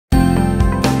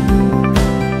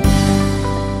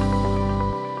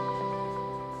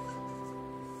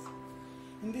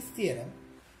theorem,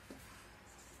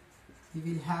 we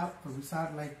will have a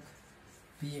result like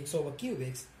Px over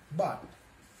Qx, but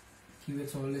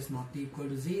Qx always not equal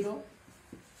to 0.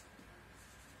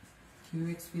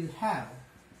 Qx will have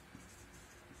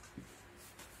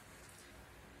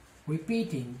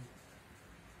repeating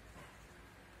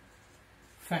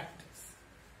factors,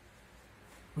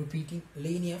 repeating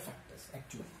linear factors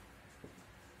actually,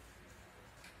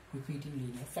 repeating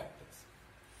linear factors.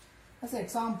 As an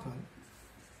example,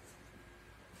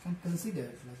 you can consider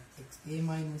like xa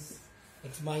minus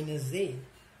x minus a,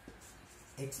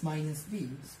 x minus b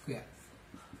square.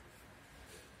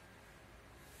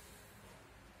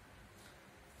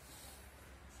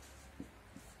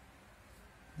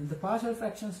 Then the partial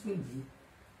fractions will be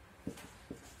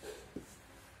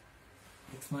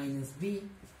x minus b,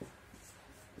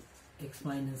 x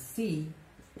minus c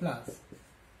plus,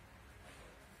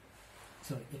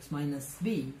 sorry, x minus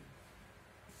b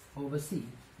over c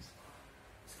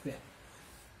square.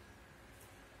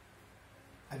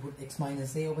 I put x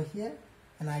minus a over here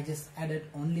and I just added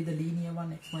only the linear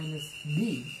one, x minus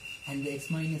b, and the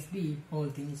x minus b whole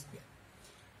thing is square.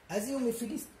 Assume if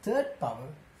it is third power,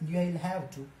 you will have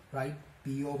to write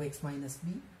b over x minus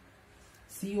b,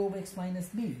 c over x minus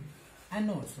b, and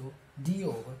also d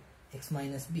over x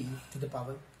minus b to the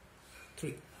power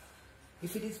 3.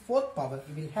 If it is fourth power,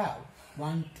 you will have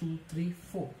 1, 2, 3,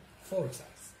 4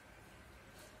 results.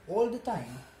 All the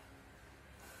time,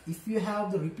 if you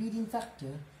have the repeating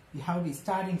factor, you have to be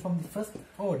starting from the first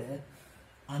order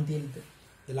until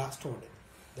the last order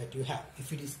that you have.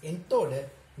 If it is nth order,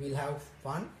 you will have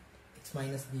 1, x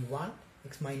minus b1,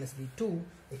 x minus b2,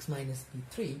 x minus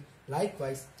b3,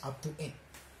 likewise up to n.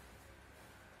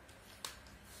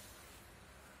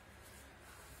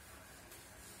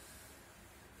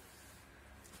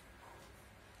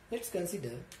 Let's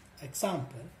consider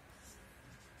example.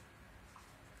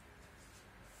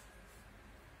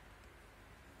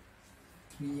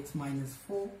 X minus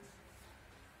 4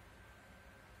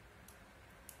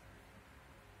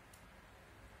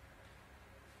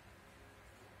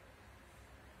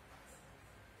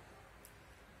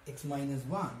 x minus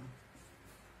 1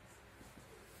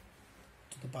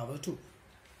 to the power 2.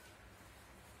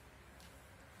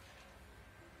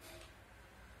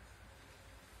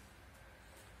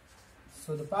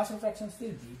 So the partial fractions will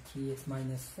be 3x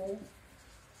minus 4,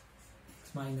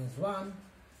 x minus 1,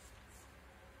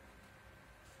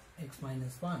 x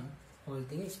minus 1 whole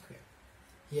thing is square.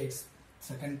 Here it's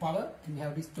second power and we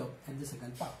have to stop at the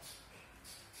second power.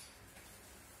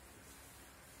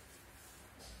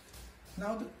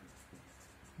 Now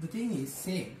the thing is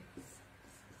same.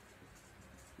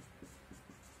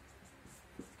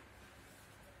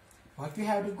 What we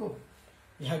have to go?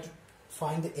 We have to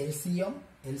find the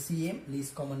LCM,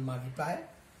 least common multiplier,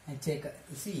 and take a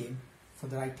LCM for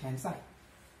the right hand side.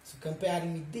 So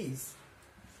comparing with this,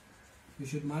 you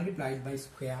should multiply it by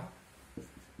square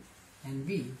and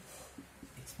b,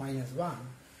 x minus 1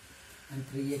 and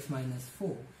 3x minus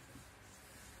 4,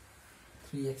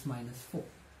 3x minus 4.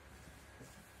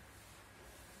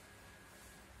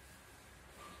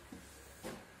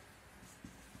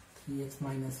 X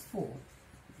minus 4,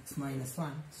 x minus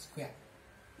 1 square.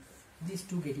 These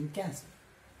two getting cancelled.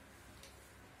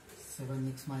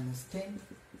 7x minus 10,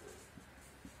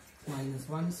 x minus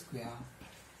 1 square,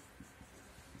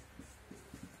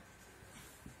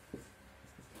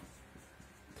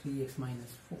 x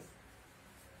minus 4.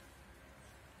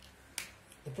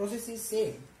 The process is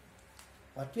same.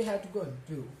 What we have to go and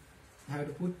do, we have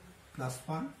to put plus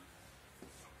 1,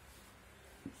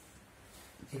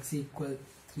 x equal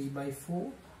 3 by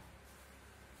 4,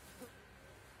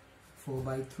 4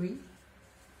 by 3.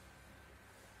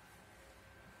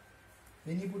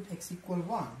 When you put x equal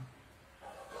 1,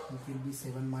 it will be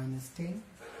 7 minus 10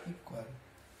 equal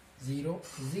 0,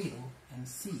 0, and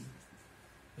c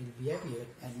will be appeared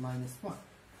at minus 1,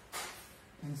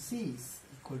 and c is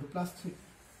equal to plus 3.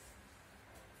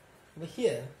 Over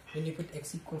here, when you put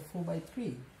x equal 4 by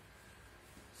 3,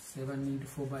 7 into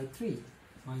 4 by 3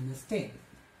 minus 10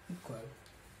 equal,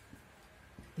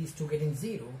 these two getting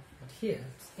 0, but here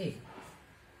it's a,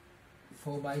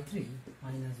 4 by 3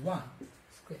 minus 1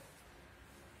 square.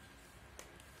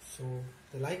 So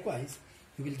likewise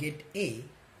you will get a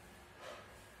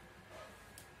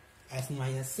as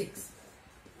minus 6,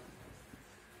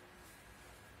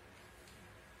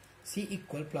 c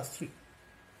equal plus 3.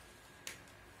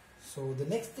 So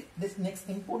this next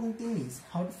important thing is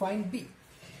how to find b.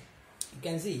 You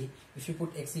can see if you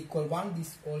put x equal 1,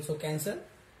 this also cancel.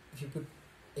 If you put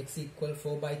x equal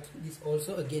 4 by 3, this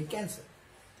also again cancel.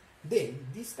 Then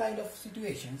this kind of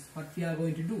situations, what we are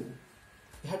going to do,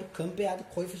 we have to compare the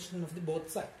coefficient of the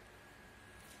both sides.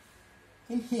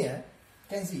 In here,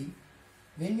 you can see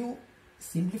when you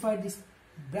simplify this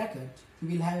bracket, you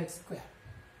will have x square.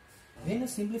 When you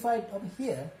simplify it over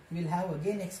here, you will have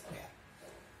again x square.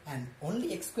 And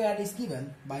only x squared is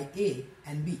given by a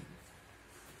and b.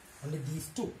 Only these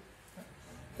two.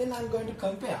 Then I am going to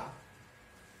compare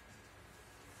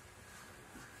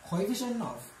coefficient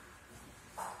of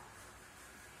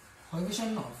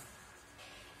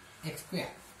x square.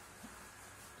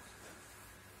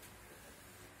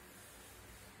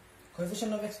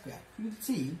 Coefficient of x square. You will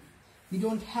see we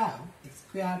don't have x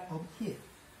squared over here.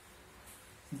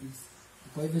 The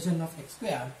coefficient of x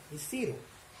squared is 0.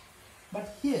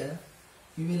 But here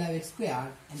we will have x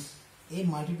squared and a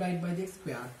multiplied by the x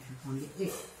squared and only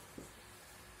a.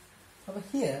 Over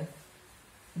here,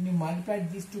 when you multiply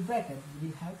these two brackets, you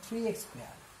will have 3x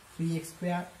squared. 3x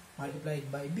squared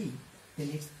multiplied by b, then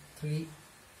it's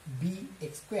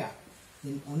 3bx squared.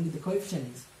 Then only the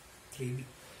coefficient is 3b.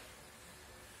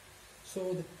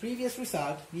 So the previous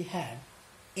result we had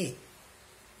a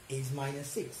is minus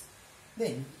 6.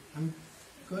 Then I'm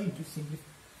going to simply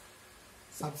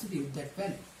substitute that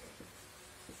value.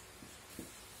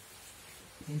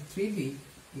 In 3b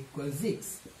equals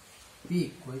 6, b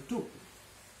equals 2.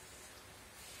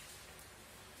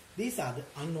 These are the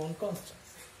unknown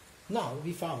constants. Now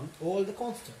we found all the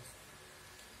constants.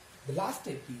 The last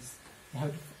step is you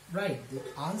have to write the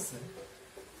answer.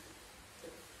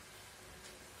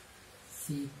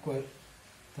 C equal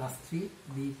plus 3,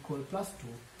 b equal plus 2,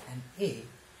 and a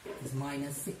is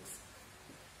minus 6.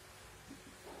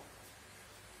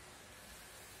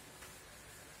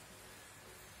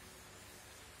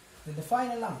 Then the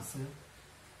final answer,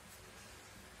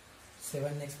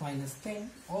 7x minus 10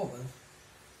 over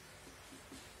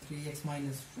 3x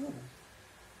minus 4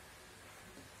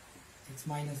 x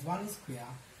minus 1 square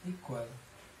equal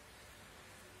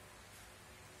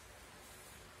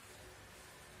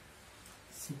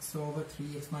 6 over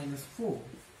 3x minus 4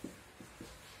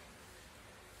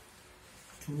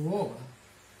 2 over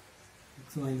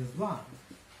x minus 1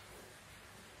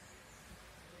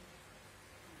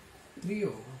 3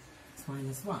 over x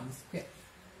minus 1 square.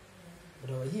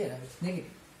 But over here it's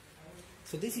negative.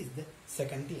 So this is the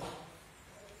second theorem.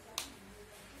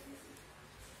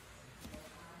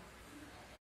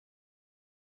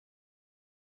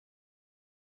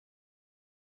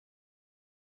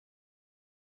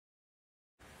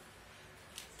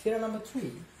 Theorem number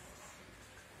 3.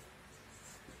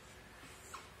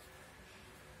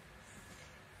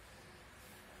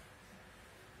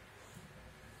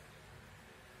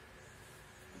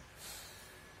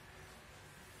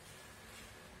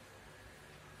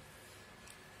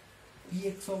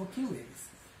 Px over qx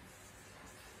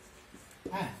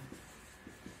and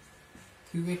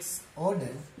qx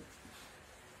order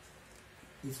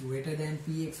is greater than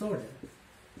px order.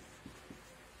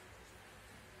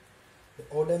 The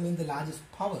order means the largest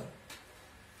power,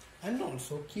 and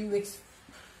also qx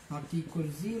not equal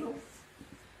to 0,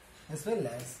 as well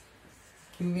as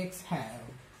qx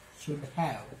should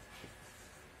have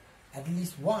at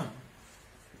least one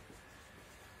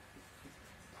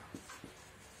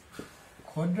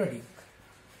quadratic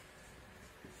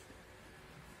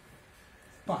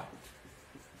part.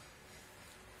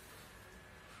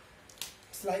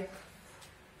 It's like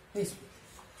this.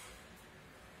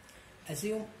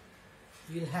 Assume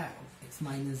you will have x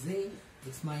minus a,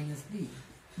 x minus b,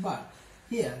 but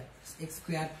here it's x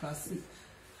squared plus c.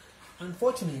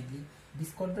 Unfortunately,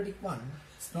 this quadratic one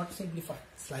is not simplified.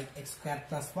 It's like x squared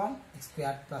plus 1, x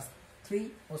squared plus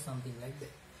 3 or something like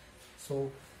that.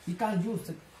 So we can't use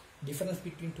the difference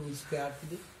between 2 squared to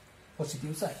the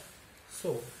positive side.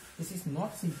 So this is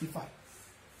not simplified.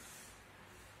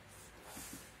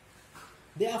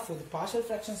 Therefore, the partial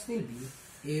fractions will be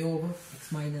a over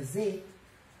x minus a,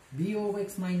 b over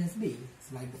x minus b.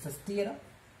 It's like the first theorem.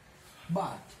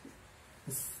 But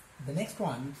the next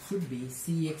one should be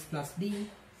cx plus d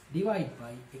divided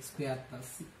by x squared plus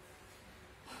c.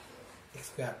 X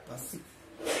squared plus c.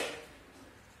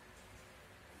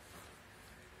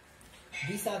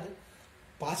 These are the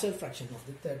partial fractions of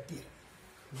the third theorem.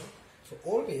 Okay? So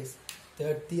always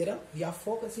third theorem we are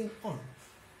focusing on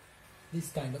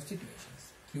this kind of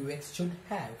situations. Qx should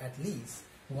have at least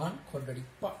one quadratic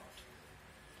part.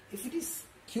 If it is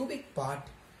cubic part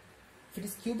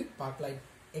like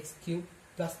x cubed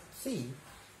plus c,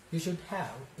 you should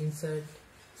have insert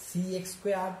cx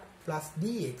squared plus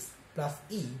dx plus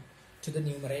e to the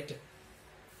numerator.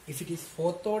 If it is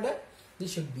fourth order,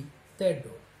 this should be third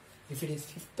order. If it is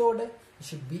fifth order, it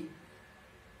should be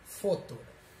fourth order.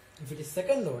 If it is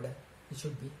second order, it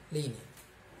should be linear.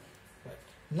 Right.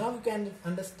 Now you can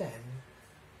understand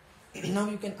now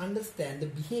you can understand the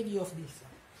behavior of this.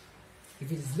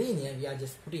 If it is linear, we are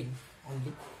just putting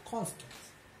only constants.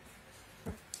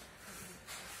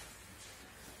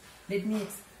 Let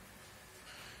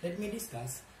me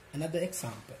discuss another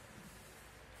example.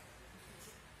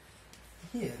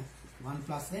 Here 1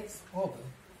 plus x over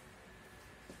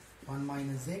 1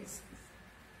 minus x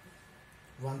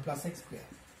 1 plus x squared.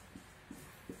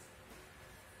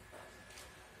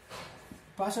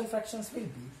 Partial fractions will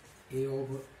be a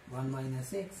over 1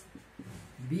 minus x,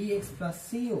 bx plus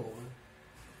c over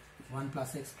 1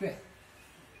 plus x squared.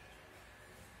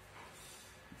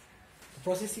 The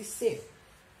process is same.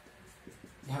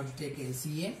 You have to take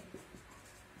LCM.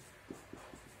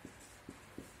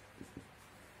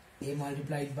 A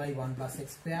multiplied by 1 plus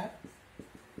x squared,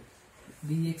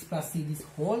 bx plus c, this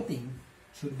whole thing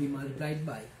should be multiplied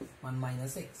by 1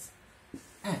 minus x,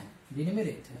 and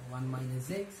denominator 1 minus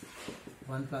x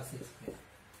 1 plus x squared.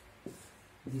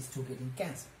 These two getting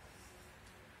cancelled,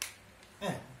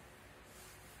 and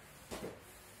so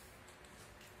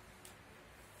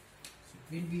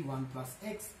it will be 1 plus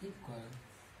x equal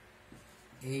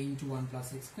a into 1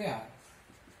 plus x squared,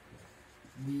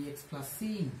 bx plus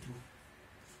c into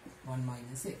 1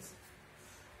 minus x.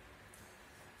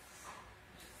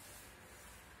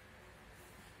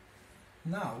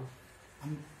 Now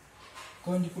I'm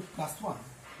going to put plus 1,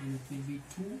 and it will be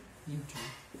 2 into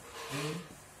a.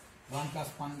 1 plus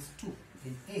 1 is 2,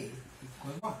 then a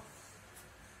equal 1.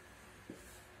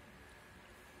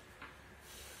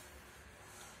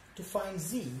 To find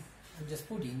z, I'm just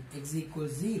putting x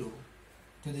equals 0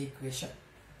 to the equation.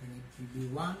 Then it will be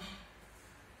 1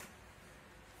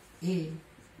 a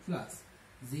plus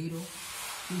 0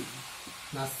 b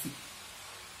plus c.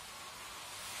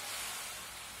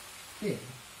 Then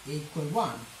a equal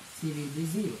 1, c will be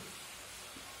 0.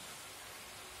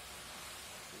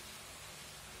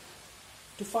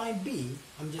 To find b,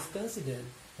 I'm just considering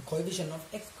the coefficient of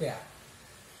x squared.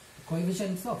 The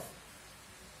coefficients of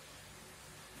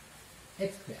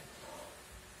x squared.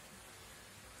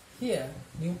 Here,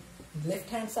 left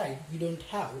hand side, we don't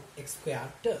have x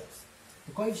squared terms.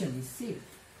 The coefficient is 0.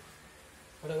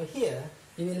 But over here,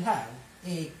 we will have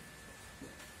a.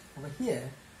 Over here,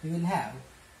 we will have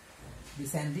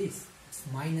this and this. It's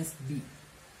minus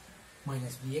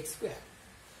bx squared.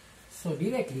 So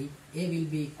directly, a will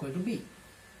be equal to b.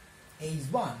 A is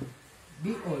 1,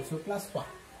 b also plus 1.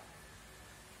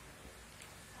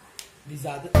 These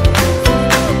are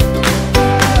the